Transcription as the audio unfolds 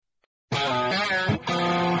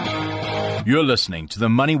You're listening to the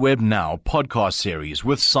MoneyWeb Now podcast series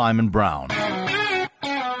with Simon Brown.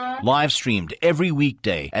 Live streamed every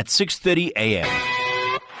weekday at 6:30 a.m.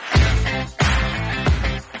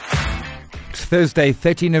 It's Thursday,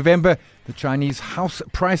 30 November. The Chinese house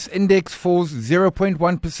price index falls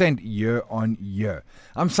 0.1% year on year.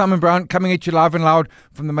 I'm Simon Brown, coming at you live and loud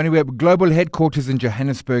from the MoneyWeb Global Headquarters in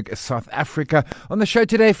Johannesburg, South Africa. On the show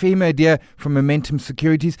today, Faheema Adia from Momentum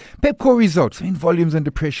Securities. Pepkor results, volumes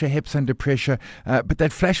under pressure, Heps under pressure, but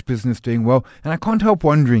that flash business doing well. And I can't help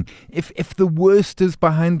wondering if the worst is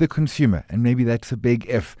behind the consumer, and maybe that's a big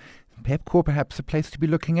if. Pepkor perhaps a place to be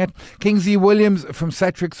looking at. Kingsley from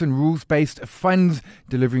Satrix and rules-based funds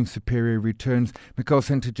delivering superior returns. Michele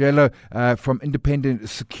Santangelo from Independent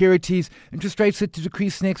Securities. Interest rates set to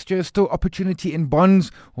decrease next year. Still opportunity in bonds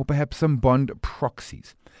or perhaps some bond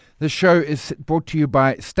proxies. The show is brought to you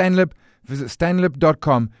by Stanlib. Visit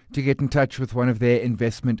stanlib.com to get in touch with one of their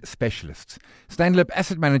investment specialists. Stanlib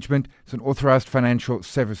Asset Management is an authorized financial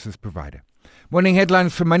services provider. Morning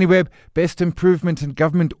headlines from MoneyWeb. Best improvement in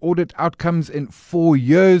government audit outcomes in 4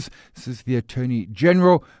 years. This is the Attorney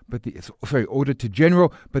General, Auditor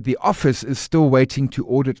General, but the office is still waiting to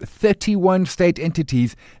audit 31 state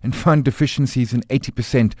entities and find deficiencies in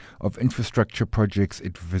 80% of infrastructure projects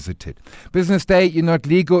it visited. Business Day, you're not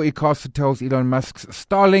legal, ICASA tells Elon Musk's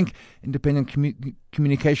Starlink. Independent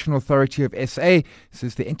Communication Authority of SA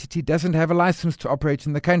says the entity doesn't have a license to operate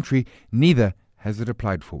in the country, neither has it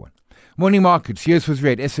applied for one. Morning markets, US was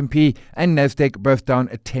red, S&P and Nasdaq both down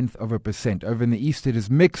 0.1%. Over in the east it is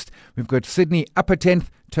mixed. We've got Sydney up 0.1%,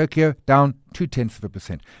 Tokyo down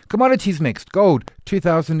 0.2%. Commodities mixed, gold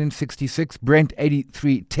 2,066, Brent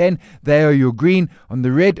 83.10. They are your green. On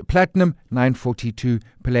the red, platinum 942,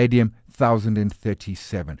 palladium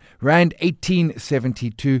 1,037. Rand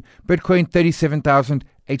 1872, Bitcoin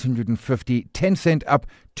 37,850, 10 cent up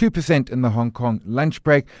 2% in the Hong Kong lunch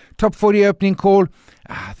break. Top 40 opening call,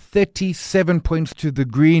 37 points to the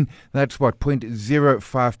green. That's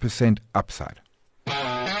 0.05% upside.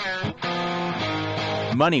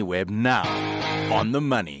 MoneyWeb Now, on the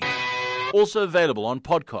money. Also available on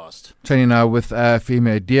podcast. Chatting now with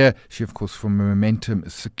Faheema Adia, she of course from Momentum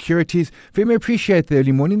Securities. Faheema, appreciate the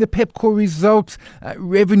early morning. The Pepkor results,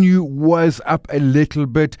 revenue was up a little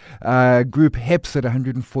bit. Group Heps at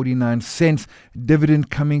 149 cents,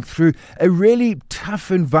 dividend coming through. A really tough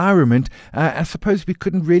environment. I suppose we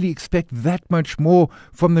couldn't really expect that much more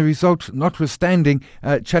from the results, notwithstanding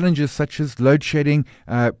challenges such as load shedding,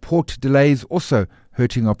 port delays also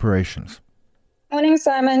hurting operations. Morning,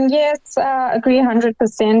 Simon. Yes, agree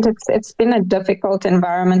 100%. It's been a difficult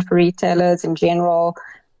environment for retailers in general.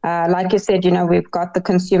 Like you said, we've got the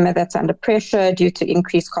consumer that's under pressure due to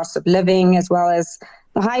increased cost of living, as well as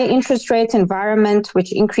the higher interest rate environment,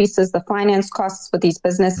 which increases the finance costs for these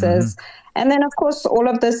businesses. And then, of course, all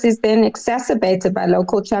of this is then exacerbated by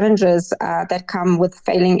local challenges that come with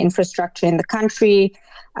failing infrastructure in the country.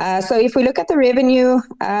 So if we look at the revenue,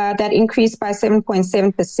 that increased by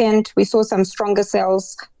 7.7%. We saw some stronger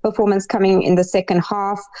sales performance coming in the second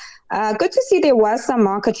half. Good to see there was some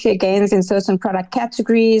market share gains in certain product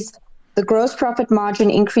categories. The gross profit margin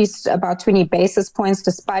increased about 20 basis points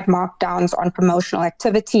despite markdowns on promotional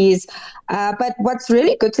activities. But what's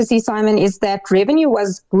really good to see, Simon, is that revenue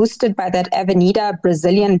was boosted by that Avenida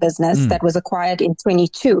Brazilian business that was acquired in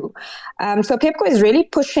 22. So Pepkor is really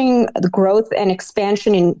pushing the growth and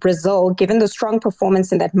expansion in Brazil, given the strong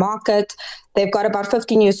performance in that market. They've got about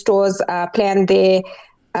 50 new stores planned there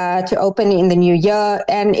to open in the new year,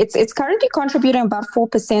 and it's currently contributing about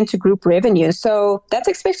 4% to group revenue. So that's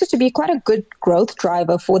expected to be quite a good growth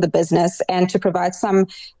driver for the business and to provide some,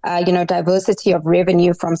 diversity of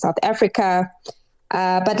revenue from South Africa.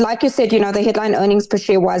 But like you said, the headline earnings per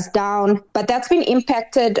share was down, but that's been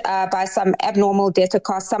impacted by some abnormal debtor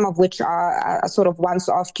costs, some of which are sort of once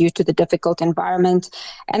off due to the difficult environment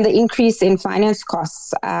and the increase in finance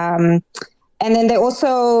costs. And then they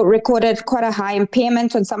also recorded quite a high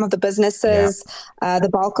impairment on some of the businesses, the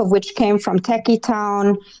bulk of which came from Techie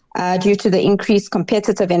Town due to the increased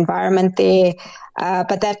competitive environment there.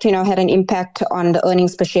 But that, had an impact on the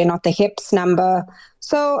earnings per share, not the Heps number.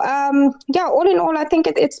 So, all in all, I think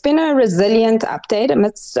it's been a resilient update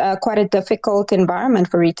amidst quite a difficult environment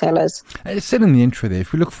for retailers. I said in the intro there,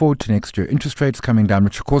 if we look forward to next year, interest rates coming down,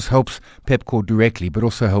 which of course helps Pepkor directly, but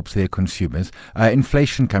also helps their consumers.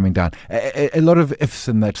 Inflation coming down. A lot of ifs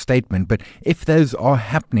in that statement, but if those are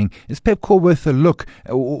happening, is Pepkor worth a look,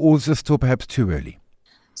 or is this still perhaps too early?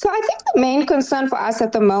 So I think the main concern for us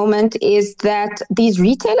at the moment is that these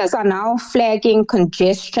retailers are now flagging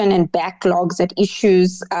congestion and backlogs at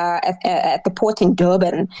issues at the port in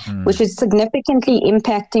Durban, which is significantly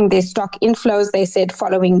impacting their stock inflows, they said,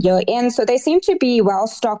 following year end. So they seem to be well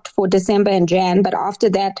stocked for December and Jan, but after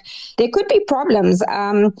that, there could be problems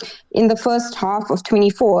in the first half of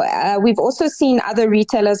 24. We've also seen other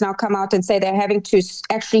retailers now come out and say they're having to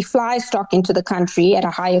actually fly stock into the country at a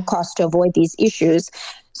higher cost to avoid these issues.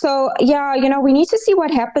 So, we need to see what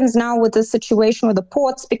happens now with the situation with the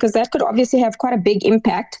ports, because that could obviously have quite a big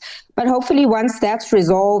impact. But hopefully once that's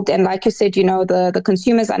resolved, and like you said, the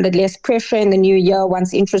consumers under less pressure in the new year,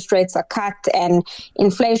 once interest rates are cut and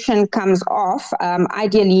inflation comes off,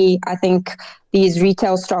 ideally, I think these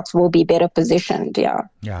retail stocks will be better positioned. Yeah.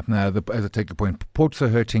 Yeah. No, as I take the point, ports are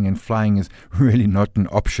hurting and flying is really not an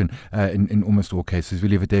option in almost all cases. We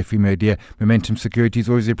leave it there. Faheema Adia, Momentum Securities.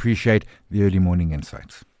 Always appreciate the early morning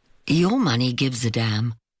insights. Your money gives a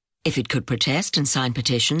damn. If it could protest and sign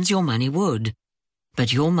petitions, your money would.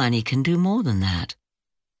 But your money can do more than that.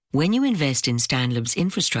 When you invest in Stanlib's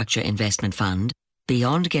Infrastructure Investment Fund,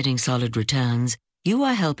 beyond getting solid returns, you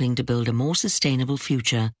are helping to build a more sustainable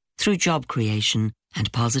future through job creation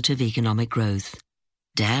and positive economic growth.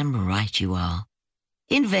 Damn right you are.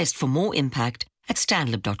 Invest for more impact at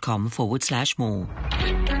stanlib.com/more.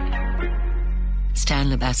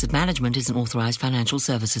 Stanlib Asset Management is an authorized financial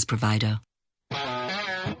services provider.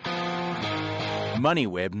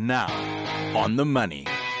 MoneyWeb now on the money.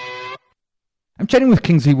 I'm chatting with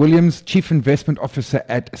Kingsley Williams, Chief Investment Officer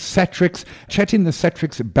at Satrix, chatting the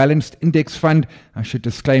Satrix Balanced Index Fund. I should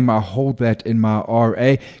disclaim I hold that in my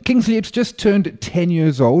RA. Kingsley, it's just turned 10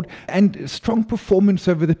 years old and strong performance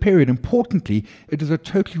over the period. Importantly, it is a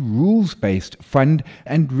totally rules-based fund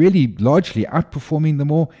and really largely outperforming the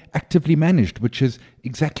more actively managed, which is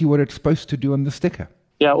exactly what it's supposed to do on the sticker.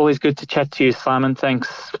 Yeah, always good to chat to you, Simon.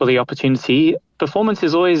 Thanks for the opportunity. Performance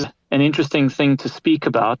is always an interesting thing to speak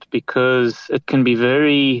about because it can be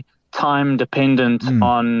very time dependent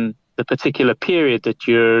on the particular period that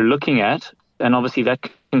you're looking at. And obviously that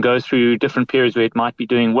can go through different periods where it might be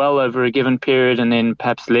doing well over a given period and then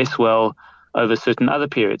perhaps less well over certain other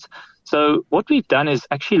periods. So what we've done is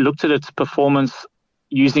actually looked at its performance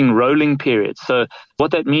using rolling periods. So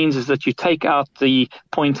what that means is that you take out the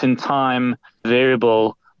point in time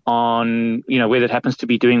variable on, whether it happens to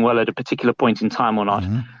be doing well at a particular point in time or not.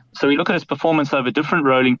 So we look at its performance over different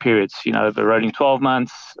rolling periods, over rolling 12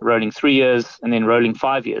 months, rolling 3 years, and then rolling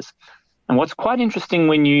 5 years. And what's quite interesting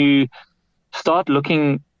when you start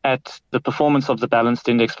looking at the performance of the balanced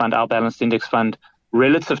index fund, our balanced index fund,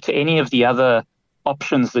 relative to any of the other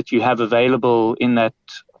options that you have available in that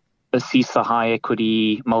CISA high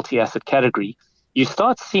equity multi-asset category, you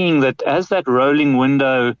start seeing that as that rolling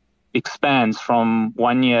window expands from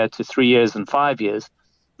 1 year to 3 years and 5 years,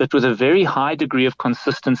 that with a very high degree of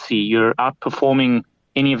consistency, you're outperforming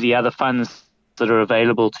any of the other funds that are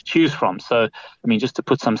available to choose from. So, just to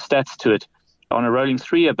put some stats to it, on a rolling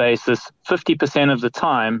 3-year basis, 50% of the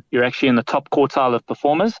time, you're actually in the top quartile of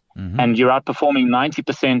performers, and you're outperforming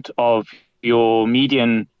 90% of your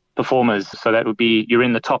median performers. So that would be you're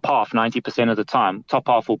in the top half 90% of the time, top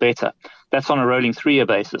half or better. That's on a rolling 3-year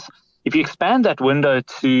basis. If you expand that window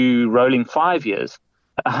to rolling 5 years,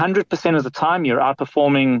 100% of the time you're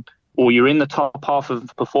outperforming or you're in the top half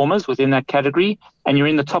of performers within that category, and you're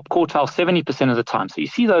in the top quartile 70% of the time. So you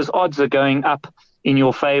see those odds are going up in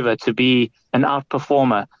your favor to be an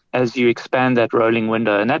outperformer as you expand that rolling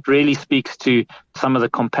window. And that really speaks to some of the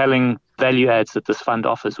compelling value adds that this fund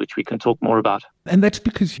offers, which we can talk more about. And that's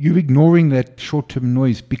because you're ignoring that short-term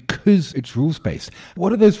noise because it's rules-based.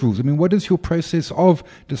 What are those rules? What is your process of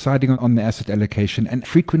deciding on the asset allocation and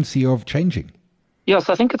frequency of changing? Yes,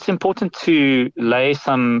 I think it's important to lay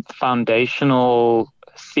some foundational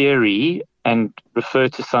theory and refer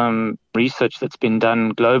to some research that's been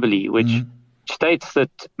done globally, which states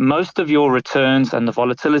that most of your returns and the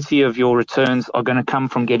volatility of your returns are going to come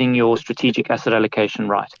from getting your strategic asset allocation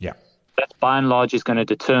right. Yeah. That by and large is going to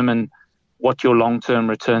determine what your long-term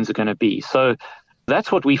returns are going to be. So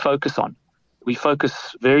that's what we focus on. We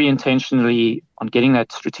focus very intentionally on getting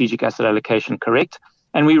that strategic asset allocation correct,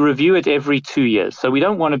 and we review it every 2 years. So we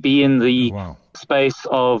don't want to be in the space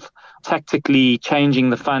of tactically changing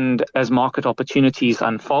the fund as market opportunities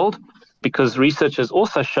unfold, because research has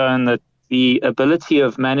also shown that the ability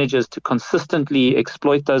of managers to consistently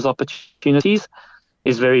exploit those opportunities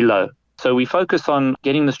is very low. So we focus on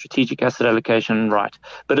getting the strategic asset allocation right.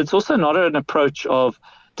 But it's also not an approach of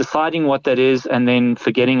deciding what that is and then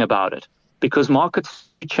forgetting about it, because markets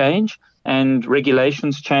change and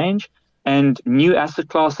regulations change. and new asset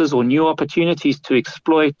classes or new opportunities to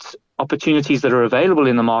exploit opportunities that are available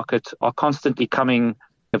in the market are constantly coming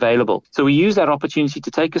available. So we use that opportunity to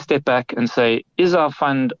take a step back and say, is our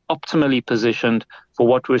fund optimally positioned for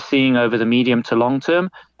what we're seeing over the medium to long term?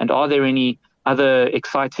 And are there any other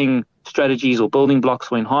exciting strategies or building blocks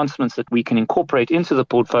or enhancements that we can incorporate into the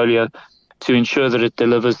portfolio to ensure that it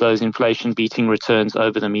delivers those inflation-beating returns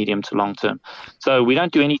over the medium to long term? So we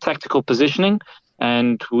don't do any tactical positioning,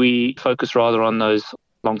 and we focus rather on those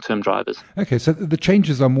long-term drivers. Okay, so the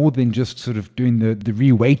changes are more than just sort of doing the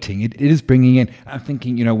reweighting. It is bringing in, I'm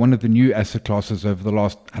thinking, one of the new asset classes over the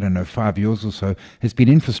last, 5 years or so has been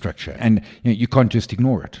infrastructure, and you can't just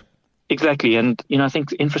ignore it. Exactly. And, I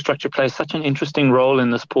think infrastructure plays such an interesting role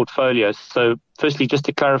in this portfolio. So firstly, just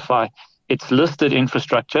to clarify, it's listed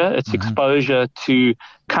infrastructure, it's exposure to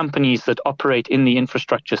companies that operate in the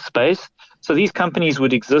infrastructure space. So these companies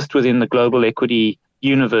would exist within the global equity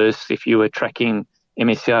universe if you were tracking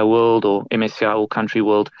MSCI World or MSCI All Country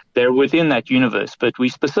World. They're within that universe, but we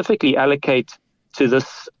specifically allocate to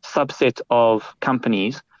this subset of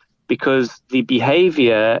companies because the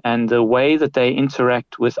behavior and the way that they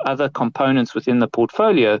interact with other components within the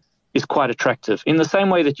portfolio is quite attractive. In the same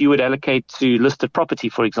way that you would allocate to listed property,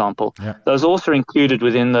 for example. Yeah. Those also are included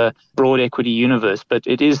within the broad equity universe, but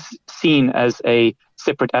it is seen as a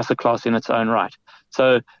separate asset class in its own right.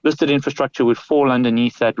 So listed infrastructure would fall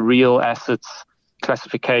underneath that real assets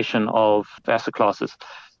classification of asset classes.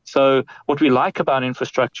 So what we like about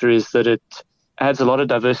infrastructure is that it adds a lot of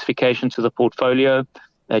diversification to the portfolio.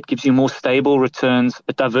 It gives you more stable returns.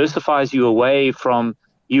 It diversifies you away from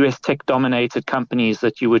US tech-dominated companies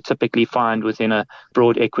that you would typically find within a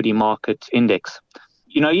broad equity market index.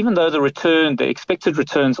 Even though the expected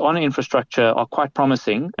returns on infrastructure are quite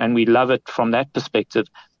promising, and we love it from that perspective,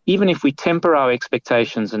 even if we temper our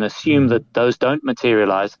expectations and assume that those don't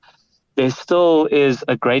materialize, there still is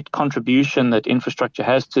a great contribution that infrastructure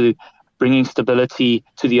has to bringing stability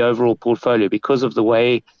to the overall portfolio because of the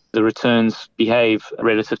way the returns behave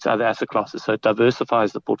relative to other asset classes. So it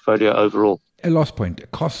diversifies the portfolio overall. A last point,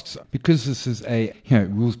 costs, because this is a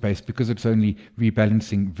rules-based, because it's only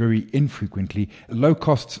rebalancing very infrequently, low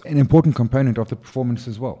costs, an important component of the performance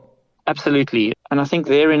as well. Absolutely. And I think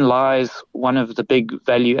therein lies one of the big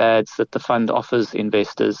value adds that the fund offers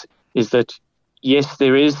investors is that, yes,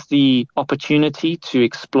 there is the opportunity to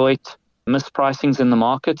exploit mispricings in the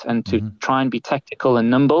market and to try and be tactical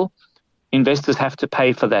and nimble. Investors have to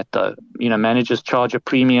pay for that, though. Managers charge a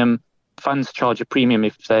premium, funds charge a premium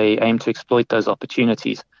if they aim to exploit those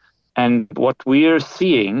opportunities. And what we're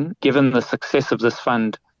seeing, given the success of this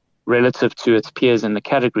fund relative to its peers in the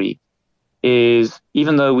category, is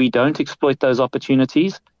even though we don't exploit those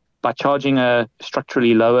opportunities, by charging a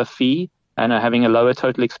structurally lower fee and having a lower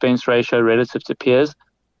total expense ratio relative to peers,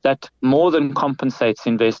 that more than compensates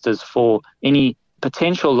investors for any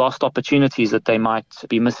potential lost opportunities that they might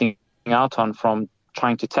be missing out on from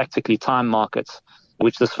trying to tactically time markets,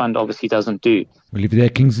 which this fund obviously doesn't do. We'll leave it there.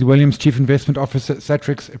 Kingsley Williams, Chief Investment Officer at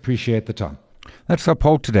Satrix. Appreciate the time. That's our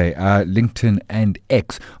poll today, LinkedIn and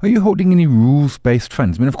X. Are you holding any rules-based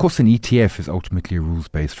funds? Of course, an ETF is ultimately a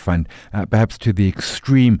rules-based fund, perhaps to the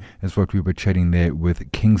extreme as what we were chatting there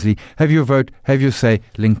with Kingsley. Have your vote, have your say,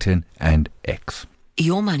 LinkedIn and X.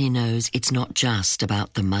 Your money knows it's not just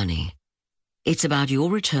about the money. It's about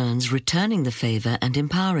your returns returning the favor and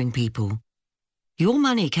empowering people. Your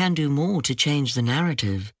money can do more to change the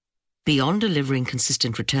narrative. Beyond delivering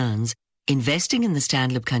consistent returns, investing in the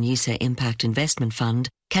Stanlib Kanyisa Impact Investment Fund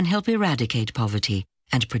can help eradicate poverty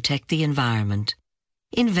and protect the environment.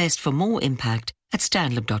 Invest for more impact at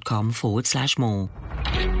stanlib.com/more.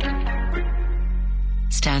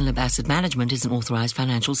 Stanlib Asset Management is an authorized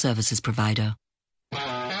financial services provider.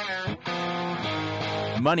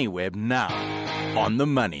 MoneyWeb now, on the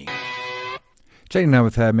money. Chatting now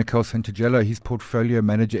with Michele Santangelo, he's portfolio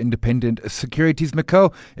manager, Independent Securities.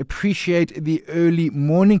 Michele, appreciate the early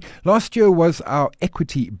morning. Last year was our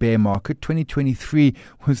equity bear market. 2023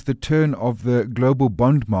 was the turn of the global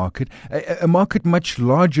bond market, a market much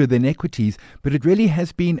larger than equities, but it really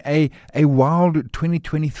has been a wild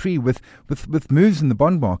 2023 with moves in the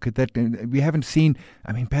bond market that we haven't seen.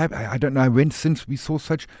 Perhaps, I don't know when since we saw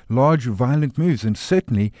such large, violent moves, and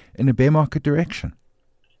certainly in a bear market direction.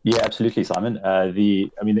 Yeah, absolutely, Simon. The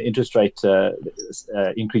interest rate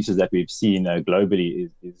increases that we've seen globally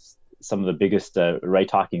is some of the biggest rate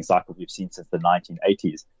hiking cycles we've seen since the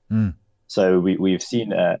 1980s. So we've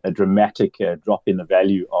seen a dramatic drop in the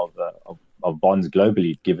value of bonds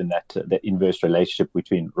globally, given that the inverse relationship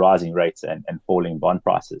between rising rates and falling bond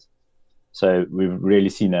prices. So we've really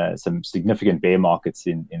seen some significant bear markets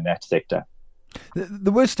in that sector.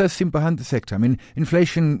 The worst does seem behind the sector. I mean,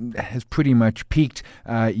 inflation has pretty much peaked.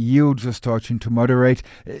 Yields are starting to moderate,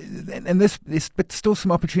 and but still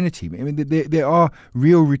some opportunity. I mean, there are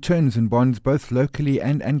real returns in bonds, both locally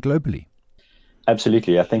and globally.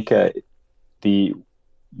 Absolutely, I think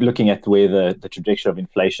looking at where the trajectory of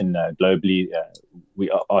inflation globally, we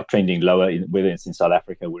are trending lower. Whether it's in South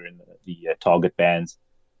Africa, we're in the target bands.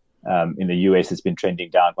 In the US, it's been trending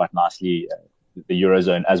down quite nicely. The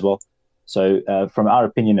Eurozone as well. So from our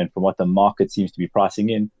opinion and from what the market seems to be pricing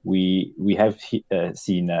in, we have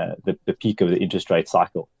seen the peak of the interest rate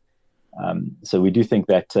cycle. So we do think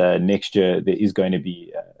that next year there is going to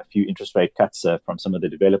be a few interest rate cuts from some of the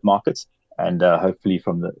developed markets, and hopefully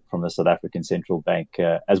from the South African Central Bank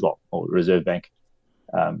as well, or Reserve Bank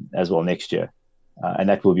as well next year. And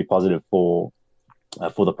that will be positive for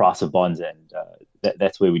the price of bonds, and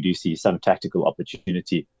that's where we do see some tactical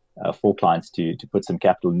opportunity for clients to put some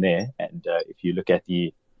capital in there. And if you look at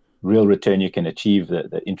the real return you can achieve,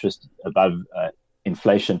 the interest above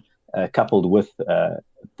inflation, coupled with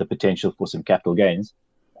the potential for some capital gains,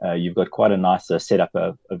 you've got quite a nice setup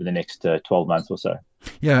over the next 12 months or so.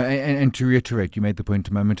 Yeah, and to reiterate, you made the point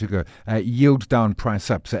a moment ago, yield down,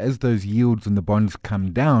 price up. So as those yields on the bonds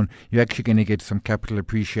come down, you're actually going to get some capital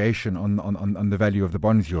appreciation on the value of the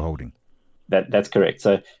bonds you're holding. That's correct.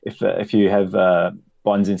 So if you have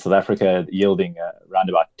bonds in South Africa yielding around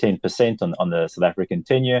about 10% on the South African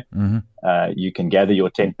 10-year, you can gather your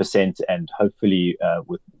 10%, and hopefully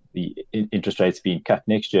with the interest rates being cut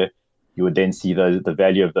next year, you would then see the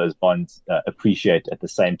value of those bonds appreciate at the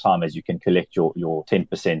same time as you can collect your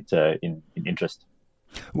 10% in interest.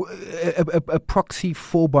 A proxy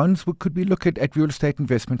for bonds, could we look at real estate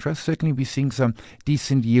investment trusts? Certainly we're seeing some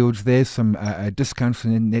decent yields there, some discounts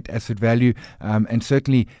in net asset value, and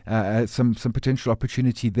certainly some potential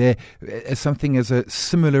opportunity there as something as a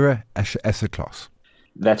similar asset class.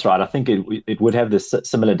 That's right. I think it would have this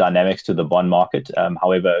similar dynamics to the bond market.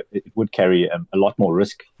 However, it would carry a lot more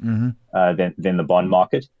risk than the bond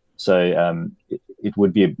market. So it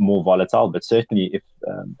would be more volatile. But certainly, if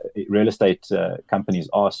real estate companies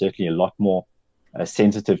are certainly a lot more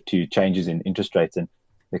sensitive to changes in interest rates, and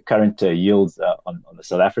the current yields on the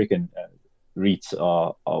South African REITs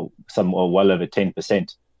are well over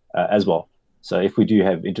 10% as well. So if we do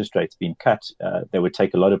have interest rates being cut, they would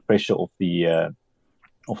take a lot of pressure off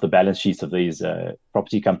the balance sheets of these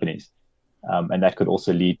property companies. And that could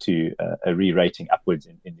also lead to a re-rating upwards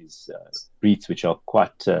in these REITs, which are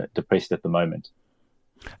quite depressed at the moment.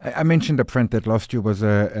 I mentioned up front that last year was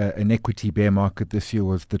an equity bear market. This year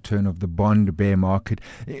was the turn of the bond bear market.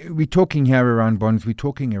 We're talking here around bonds. We're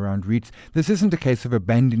talking around REITs. This isn't a case of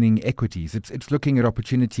abandoning equities. It's looking at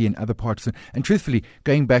opportunity in other parts. And truthfully,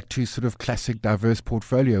 going back to sort of classic diverse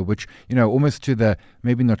portfolio, which, almost to the,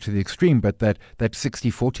 maybe not to the extreme, but that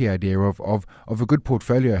 60-40 idea of a good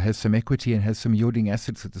portfolio has some equity and has some yielding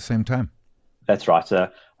assets at the same time. That's right.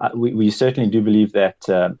 We certainly do believe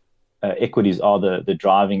that equities are the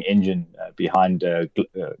driving engine behind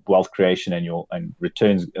wealth creation and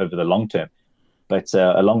returns over the long term. But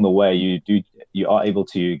along the way, you are able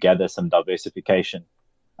to gather some diversification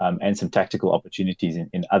and some tactical opportunities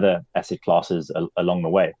in other asset classes along the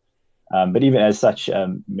way. But even as such,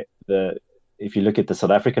 if you look at the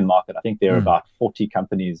South African market, I think there are about 40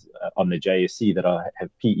 companies on the JSE that have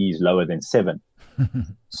PEs lower than 7.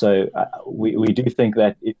 So we do think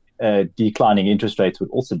that declining interest rates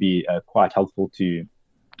would also be quite helpful to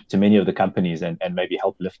many of the companies and maybe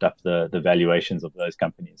help lift up the valuations of those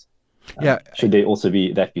companies. Should there also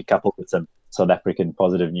be coupled with some South African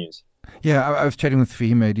positive news? Yeah, I was chatting with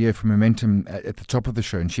Faheema Adia from Momentum at the top of the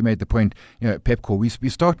show, and she made the point, Pepkor, we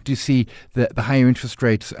start to see the higher interest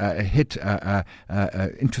rates hit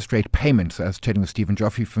interest rate payments. I was chatting with Stephen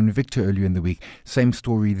Joffrey from Victor earlier in the week. Same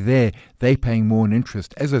story there. They're paying more in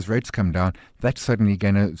interest. As those rates come down, that's suddenly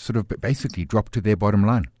going to sort of basically drop to their bottom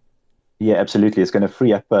line. Yeah, absolutely. It's going to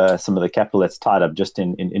free up some of the capital that's tied up just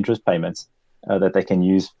in interest payments that they can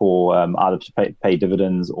use for either to pay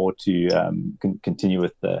dividends or to continue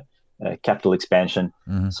with the capital expansion.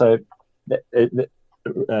 So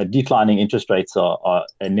declining interest rates are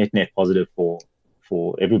a net positive for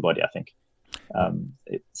everybody, I think.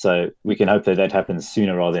 So we can hope that happens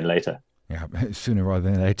sooner rather than later. Yeah, sooner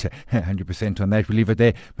rather than later. 100% on that. We'll leave it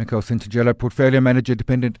there. Michele Santangelo, Portfolio Manager,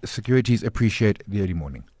 Independent Securities. Appreciate the early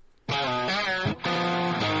morning.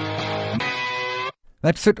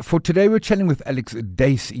 That's it for today. We're chatting with Alex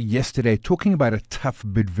Dace yesterday, talking about a tough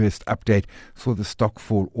Bidvest update. Saw the stock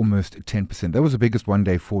fall almost 10%. That was the biggest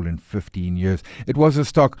one-day fall in 15 years. It was a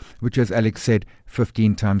stock which, as Alex said,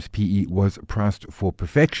 15 times PE was priced for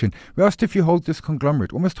perfection. We asked if you hold this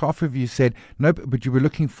conglomerate. Almost half of you said nope, but you were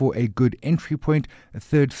looking for a good entry point. A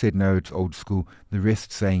third said no, it's old school. The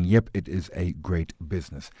rest saying yep, it is a great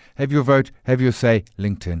business. Have your vote, have your say,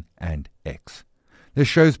 LinkedIn and X. This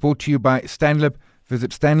show is brought to you by Stanlib.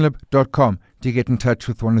 Visit stanlib.com to get in touch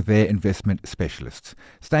with one of their investment specialists.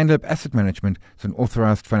 Stanlib Asset Management is an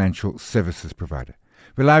authorized financial services provider.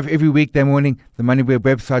 We're live every weekday morning, the MoneyWeb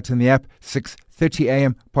website and the app, 6:30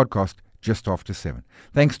 a.m. podcast just after 7.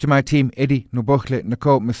 Thanks to my team, Eddie, Nobochle,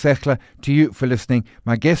 Nicole, Masechla, to you for listening,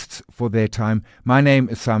 my guests for their time. My name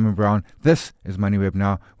is Simon Brown. This is MoneyWeb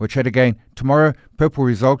Now. We'll chat again tomorrow. Purple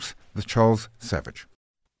results with Charles Savage.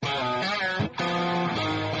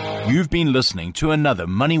 You've been listening to another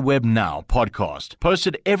MoneyWeb Now podcast,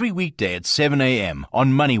 posted every weekday at 7 a.m.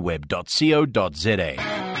 on moneyweb.co.za.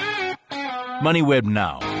 MoneyWeb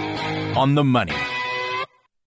Now, on the money.